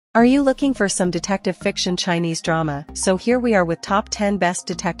Are you looking for some detective fiction Chinese drama? So here we are with top 10 best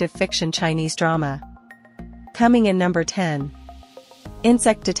detective fiction Chinese drama. Coming in number 10.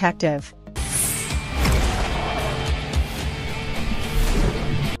 Insect Detective.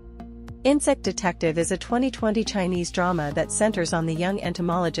 Insect Detective is a 2020 Chinese drama that centers on the young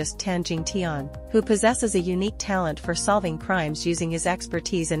entomologist Tan Jingtian, who possesses a unique talent for solving crimes using his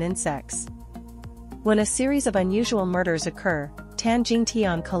expertise in insects. When a series of unusual murders occur, Tan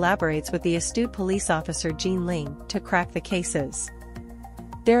Jingtian collaborates with the astute police officer Jin Ling to crack the cases.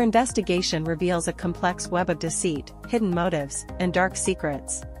 Their investigation reveals a complex web of deceit, hidden motives, and dark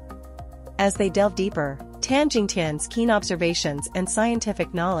secrets. As they delve deeper, Tan Jingtian's keen observations and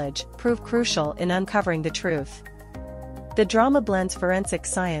scientific knowledge prove crucial in uncovering the truth. The drama blends forensic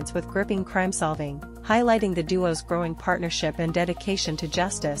science with gripping crime-solving, highlighting the duo's growing partnership and dedication to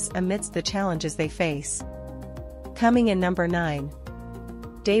justice amidst the challenges they face. Coming in number 9.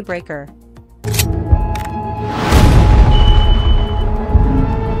 Daybreaker.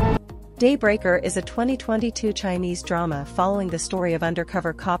 Daybreaker is a 2022 Chinese drama following the story of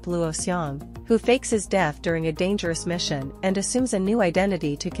undercover cop Luo Xiang, who fakes his death during a dangerous mission and assumes a new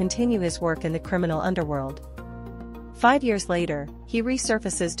identity to continue his work in the criminal underworld. 5 years later, he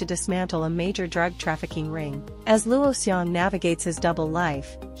resurfaces to dismantle a major drug trafficking ring. As Luo Xiang navigates his double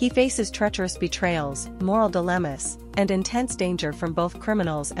life, he faces treacherous betrayals, moral dilemmas, and intense danger from both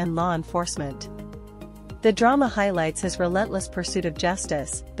criminals and law enforcement. The drama highlights his relentless pursuit of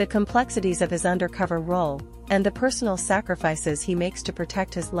justice, the complexities of his undercover role, and the personal sacrifices he makes to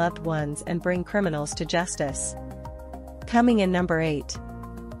protect his loved ones and bring criminals to justice. Coming in number 8.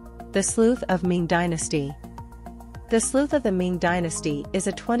 The Sleuth of Ming Dynasty. The Sleuth of the Ming Dynasty is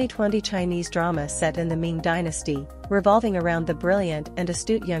a 2020 Chinese drama set in the Ming Dynasty, revolving around the brilliant and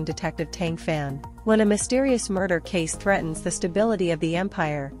astute young detective Tang Fan. When a mysterious murder case threatens the stability of the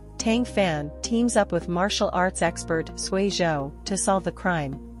empire, Tang Fan teams up with martial arts expert Sui Zhou to solve the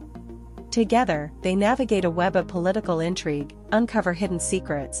crime. Together, they navigate a web of political intrigue, uncover hidden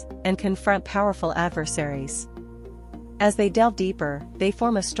secrets, and confront powerful adversaries. As they delve deeper, they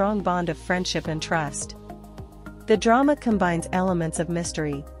form a strong bond of friendship and trust. The drama combines elements of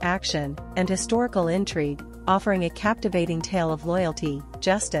mystery, action, and historical intrigue, offering a captivating tale of loyalty,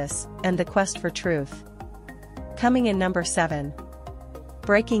 justice, and the quest for truth. Coming in number 7.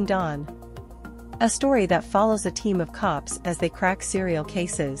 Breaking Dawn. A story that follows a team of cops as they crack serial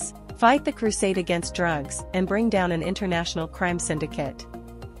cases, fight the crusade against drugs, and bring down an international crime syndicate.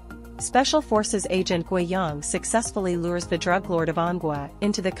 Special Forces agent Gui Yang successfully lures the drug lord of Anghua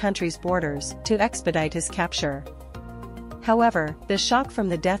into the country's borders to expedite his capture. However, the shock from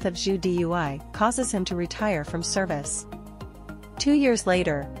the death of Zhu Dui causes him to retire from service. 2 years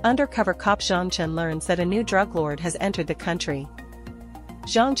later, undercover cop Zhang Chen learns that a new drug lord has entered the country.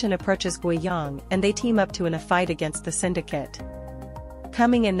 Zhang Chen approaches Gui Yang and they team up to in a fight against the syndicate.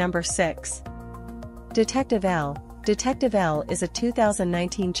 Coming in number 6. Detective L. Detective L is a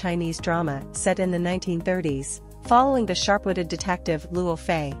 2019 Chinese drama set in the 1930s, following the sharp-witted detective Luo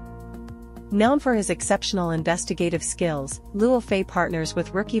Fei. Known for his exceptional investigative skills, Luo Fei partners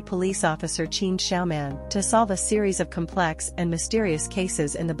with rookie police officer Qin Xiaoman to solve a series of complex and mysterious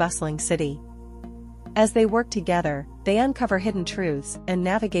cases in the bustling city. As they work together, they uncover hidden truths and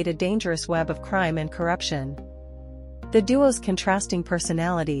navigate a dangerous web of crime and corruption. The duo's contrasting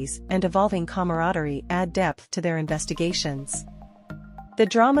personalities and evolving camaraderie add depth to their investigations. The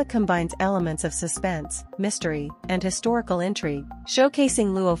drama combines elements of suspense, mystery, and historical intrigue, showcasing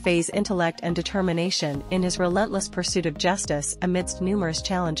Luo Fei's intellect and determination in his relentless pursuit of justice amidst numerous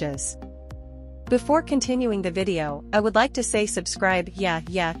challenges. Before continuing the video, I would like to say subscribe. Yeah,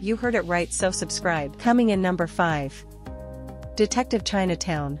 you heard it right, so subscribe. Coming in number 5. Detective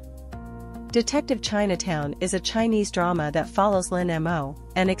Chinatown. Detective Chinatown is a Chinese drama that follows Lin Mo,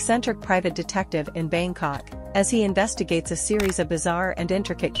 an eccentric private detective in Bangkok, as he investigates a series of bizarre and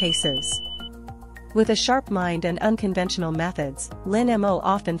intricate cases. With a sharp mind and unconventional methods, Lin Mo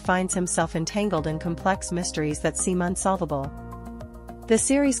often finds himself entangled in complex mysteries that seem unsolvable. The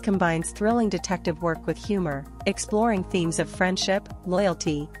series combines thrilling detective work with humor, exploring themes of friendship,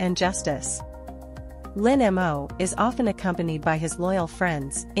 loyalty, and justice. Lin Mo is often accompanied by his loyal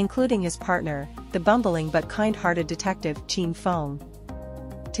friends, including his partner, the bumbling but kind-hearted detective Qin Feng.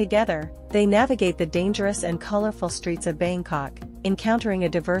 Together, they navigate the dangerous and colorful streets of Bangkok, encountering a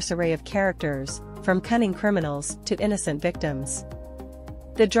diverse array of characters, from cunning criminals to innocent victims.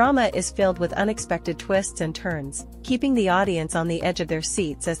 The drama is filled with unexpected twists and turns, keeping the audience on the edge of their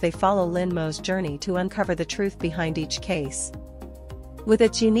seats as they follow Lin Mo's journey to uncover the truth behind each case. With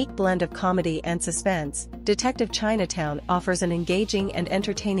its unique blend of comedy and suspense, Detective Chinatown offers an engaging and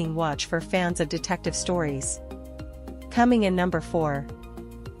entertaining watch for fans of detective stories. Coming in number 4.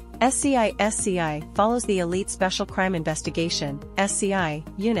 SCI. SCI follows the elite Special Crime Investigation (SCI)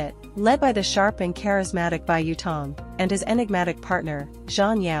 unit, led by the sharp and charismatic Bai Yutong, and his enigmatic partner,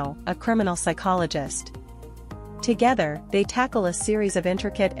 Zhang Yao, a criminal psychologist. Together, they tackle a series of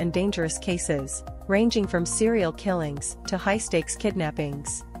intricate and dangerous cases, ranging from serial killings to high-stakes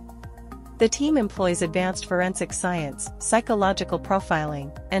kidnappings. The team employs advanced forensic science, psychological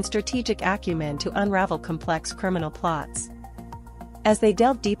profiling, and strategic acumen to unravel complex criminal plots. As they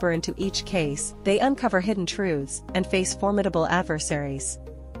delve deeper into each case, they uncover hidden truths and face formidable adversaries.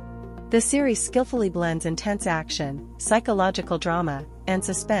 The series skillfully blends intense action, psychological drama, and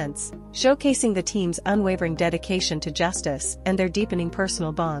suspense, showcasing the team's unwavering dedication to justice and their deepening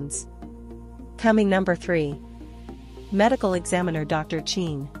personal bonds. Coming number 3. Medical Examiner Dr.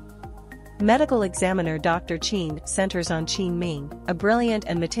 Qin. Medical Examiner Dr. Qin centers on Qin Ming, a brilliant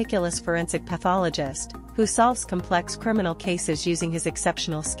and meticulous forensic pathologist, who solves complex criminal cases using his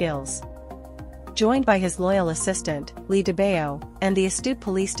exceptional skills. Joined by his loyal assistant, Li Debao, and the astute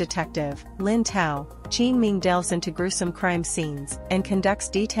police detective, Lin Tao, Qin Ming delves into gruesome crime scenes and conducts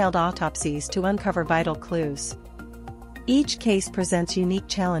detailed autopsies to uncover vital clues. Each case presents unique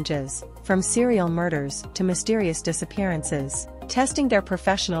challenges, from serial murders to mysterious disappearances, testing their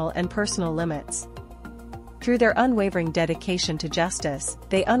professional and personal limits. Through their unwavering dedication to justice,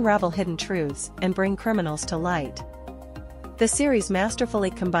 they unravel hidden truths and bring criminals to light. The series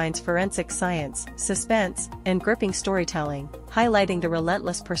masterfully combines forensic science, suspense, and gripping storytelling, highlighting the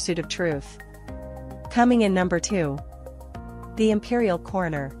relentless pursuit of truth. Coming in number 2. The Imperial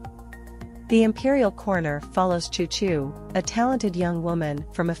Coroner. The Imperial Coroner follows Chu Chu, a talented young woman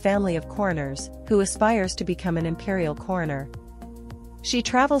from a family of coroners, who aspires to become an imperial coroner. She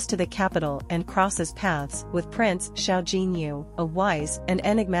travels to the capital and crosses paths with Prince Xiao Jinyu, a wise and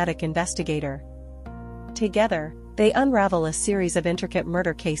enigmatic investigator. Together, they unravel a series of intricate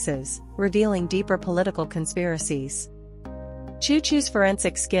murder cases, revealing deeper political conspiracies. Chu Chu's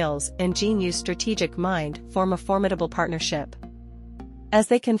forensic skills and Jinyu's strategic mind form a formidable partnership. As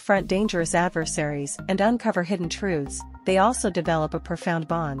they confront dangerous adversaries and uncover hidden truths, they also develop a profound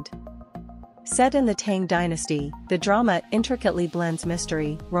bond. Set in the Tang Dynasty, the drama intricately blends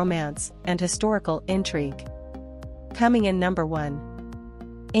mystery, romance, and historical intrigue. Coming in number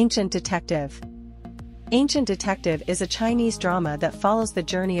 1. Ancient Detective. Ancient Detective is a Chinese drama that follows the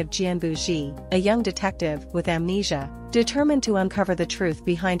journey of Jian Buji, a young detective with amnesia, determined to uncover the truth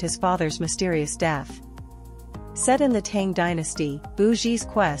behind his father's mysterious death. Set in the Tang Dynasty, Buji's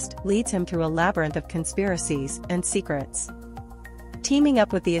quest leads him through a labyrinth of conspiracies and secrets. Teaming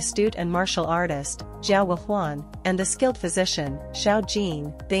up with the astute and martial artist, Zhao Wuhuan, and the skilled physician, Xiao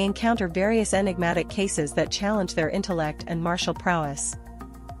Jin, they encounter various enigmatic cases that challenge their intellect and martial prowess.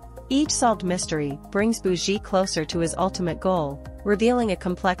 Each solved mystery brings Buji closer to his ultimate goal, revealing a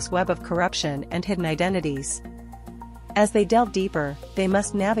complex web of corruption and hidden identities. As they delve deeper, they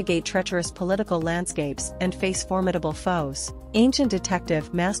must navigate treacherous political landscapes and face formidable foes. Ancient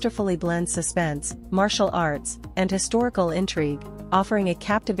Detective masterfully blends suspense, martial arts, and historical intrigue, offering a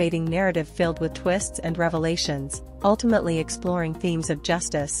captivating narrative filled with twists and revelations, ultimately exploring themes of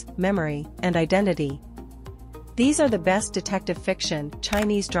justice, memory, and identity. These are the best detective fiction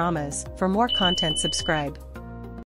Chinese dramas. For more content, subscribe.